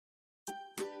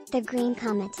The Green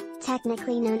Comet,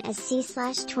 technically known as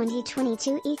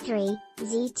C/2022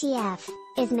 ZTF,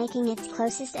 is making its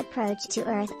closest approach to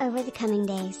Earth over the coming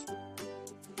days.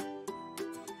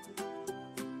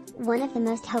 One of the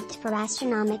most hoped for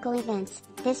astronomical events,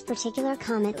 this particular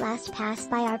comet last passed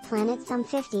by our planet some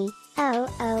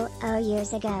 50,000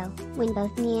 years ago, when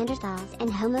both Neanderthals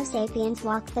and Homo Sapiens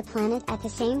walked the planet at the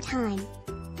same time.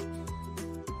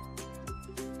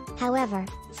 However,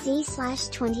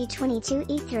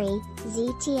 C/2022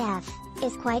 ZTF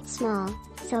is quite small,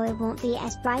 so it won't be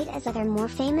as bright as other more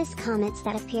famous comets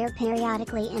that appear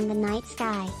periodically in the night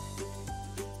sky.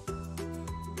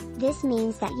 This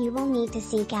means that you will need to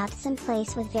seek out some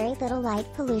place with very little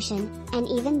light pollution, and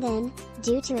even then,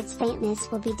 due to its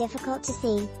faintness, will be difficult to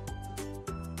see.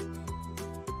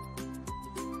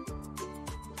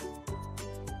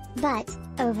 But,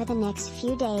 over the next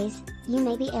few days, you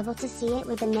may be able to see it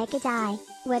with the naked eye,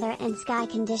 weather and sky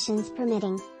conditions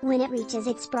permitting, when it reaches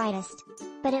its brightest.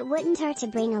 But it wouldn't hurt to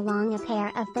bring along a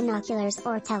pair of binoculars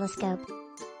or telescope.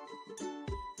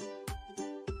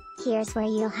 Here's where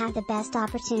you'll have the best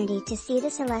opportunity to see the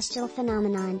celestial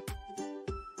phenomenon.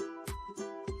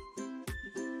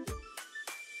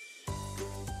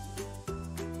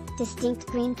 Distinct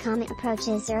Green Comet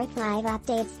approaches Earth. Live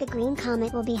updates. The Green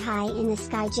Comet will be high in the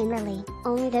sky generally.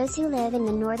 Only those who live in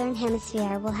the Northern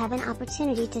Hemisphere will have an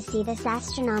opportunity to see this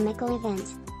astronomical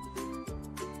event.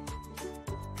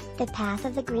 The path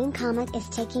of the Green Comet is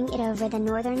taking it over the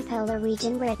northern polar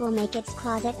region, where it will make its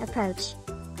closet approach.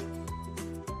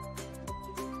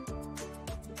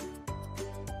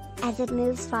 As it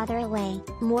moves farther away,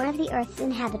 more of the Earth's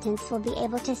inhabitants will be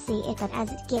able to see it, but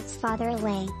as it gets farther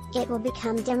away, it will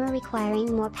become dimmer,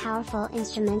 requiring more powerful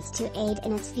instruments to aid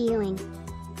in its viewing.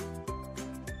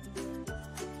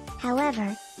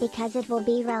 However, because it will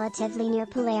be relatively near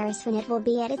Polaris when it will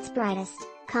be at its brightest,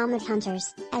 comet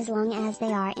hunters, as long as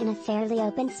they are in a fairly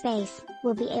open space,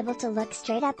 will be able to look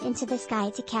straight up into the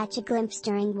sky to catch a glimpse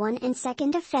during 1 and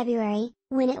 2nd of February,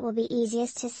 when it will be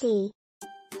easiest to see.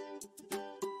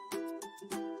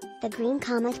 The Green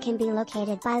Comet can be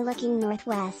located by looking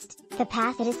northwest, the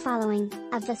path it is following,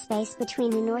 of the space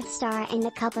between the North Star and the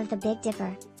cup of the Big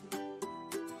Dipper.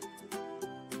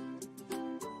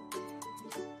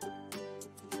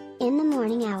 In the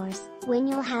morning hours, when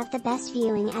you'll have the best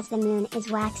viewing as the moon is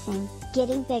waxing,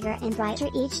 getting bigger and brighter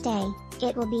each day,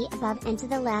 it will be above and to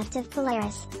the left of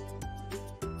Polaris.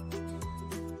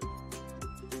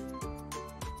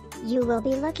 You will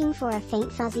be looking for a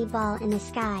faint fuzzy ball in the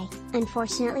sky.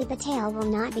 Unfortunately, the tail will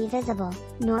not be visible,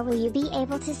 nor will you be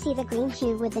able to see the green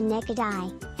hue with the naked eye,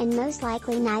 and most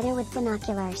likely neither with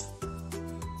binoculars.